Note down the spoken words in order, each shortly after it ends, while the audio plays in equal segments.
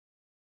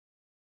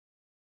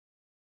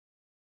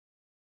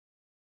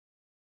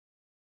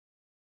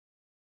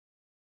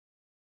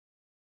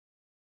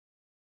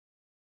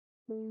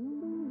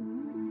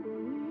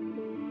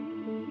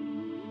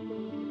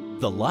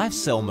The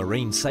LifeCell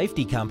Marine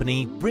Safety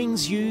Company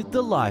brings you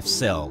the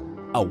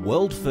LifeCell, a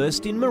world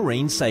first in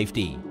marine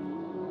safety.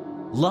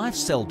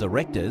 LifeCell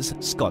directors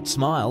Scott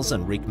Smiles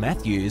and Rick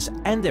Matthews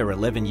and their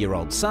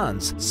 11-year-old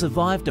sons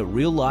survived a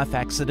real-life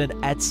accident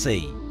at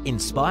sea,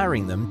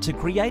 inspiring them to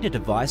create a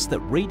device that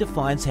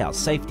redefines how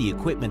safety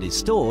equipment is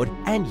stored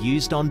and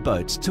used on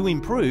boats to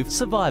improve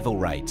survival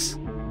rates.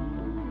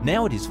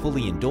 Now it is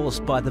fully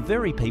endorsed by the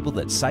very people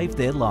that saved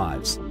their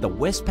lives, the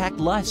Westpac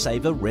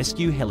Lifesaver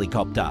Rescue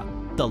Helicopter.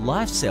 The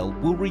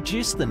LifeCell will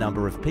reduce the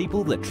number of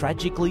people that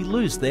tragically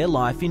lose their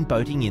life in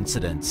boating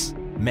incidents.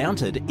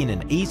 Mounted in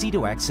an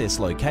easy-to-access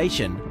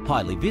location,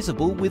 highly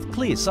visible with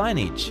clear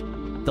signage.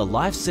 The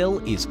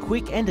LifeCell is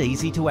quick and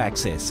easy to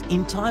access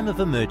in time of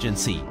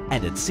emergency,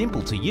 and it's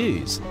simple to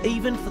use,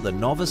 even for the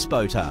novice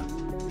boater.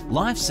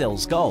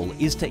 LifeCell's goal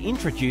is to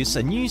introduce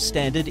a new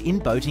standard in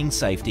boating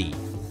safety.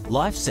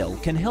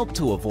 LifeCell can help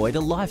to avoid a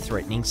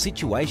life-threatening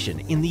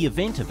situation in the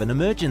event of an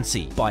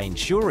emergency by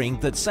ensuring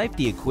that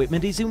safety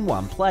equipment is in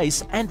one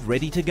place and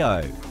ready to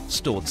go,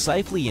 stored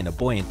safely in a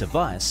buoyant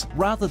device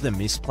rather than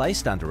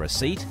misplaced under a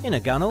seat, in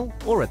a gunnel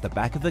or at the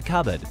back of a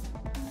cupboard.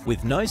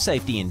 With no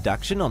safety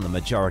induction on the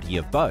majority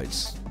of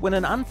boats, when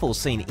an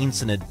unforeseen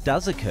incident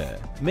does occur,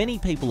 many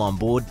people on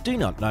board do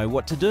not know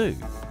what to do.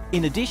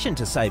 In addition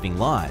to saving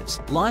lives,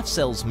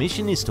 LifeCell's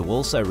mission is to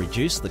also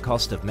reduce the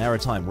cost of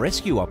maritime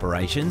rescue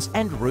operations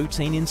and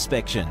routine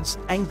inspections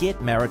and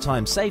get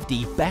maritime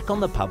safety back on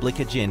the public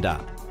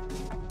agenda.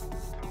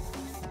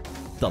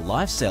 The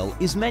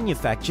LifeCell is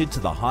manufactured to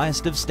the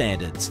highest of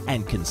standards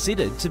and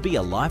considered to be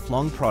a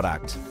lifelong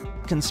product.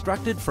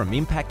 Constructed from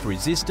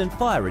impact-resistant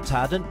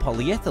fire-retardant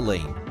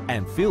polyethylene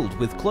and filled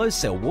with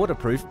closed-cell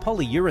waterproof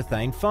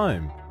polyurethane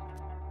foam.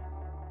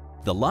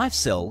 The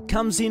LifeCell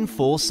comes in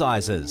 4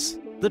 sizes.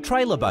 The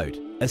trailer boat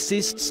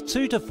assists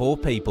 2 to 4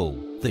 people.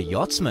 The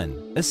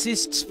yachtsman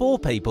assists 4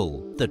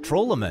 people. The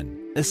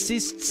trawlerman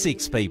assists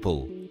 6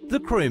 people.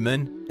 The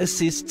crewman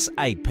assists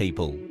 8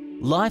 people.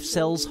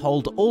 LifeCells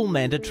hold all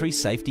mandatory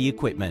safety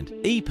equipment: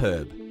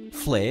 EPIRB,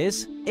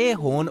 flares, air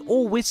horn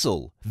or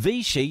whistle,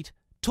 V-sheet,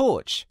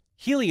 torch,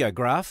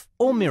 heliograph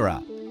or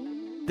mirror.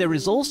 There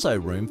is also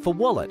room for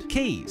wallet,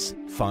 keys,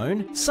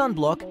 phone,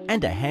 sunblock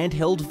and a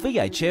handheld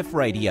VHF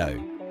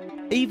radio.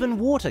 Even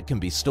water can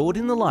be stored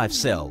in the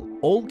LifeCell,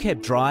 all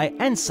kept dry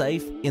and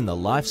safe in the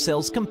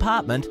LifeCell's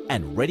compartment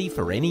and ready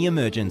for any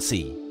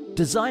emergency.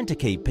 Designed to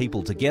keep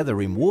people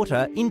together in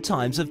water in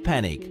times of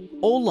panic,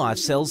 all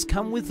LifeCells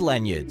come with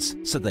lanyards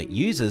so that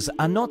users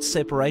are not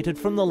separated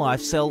from the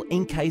LifeCell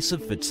in case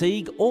of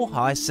fatigue or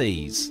high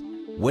seas.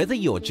 Whether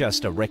you're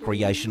just a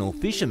recreational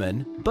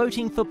fisherman,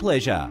 boating for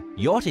pleasure,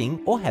 yachting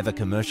or have a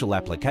commercial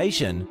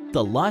application,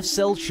 the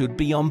LifeCell should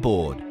be on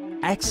board.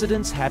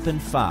 Accidents happen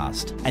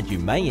fast and you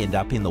may end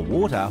up in the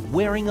water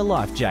wearing a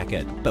life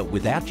jacket, but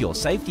without your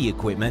safety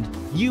equipment,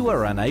 you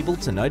are unable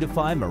to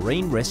notify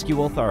marine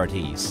rescue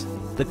authorities.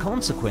 The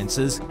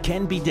consequences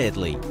can be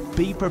deadly.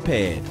 Be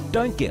prepared.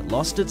 Don't get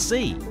lost at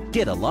sea.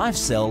 Get a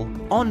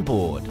LifeCell on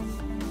board.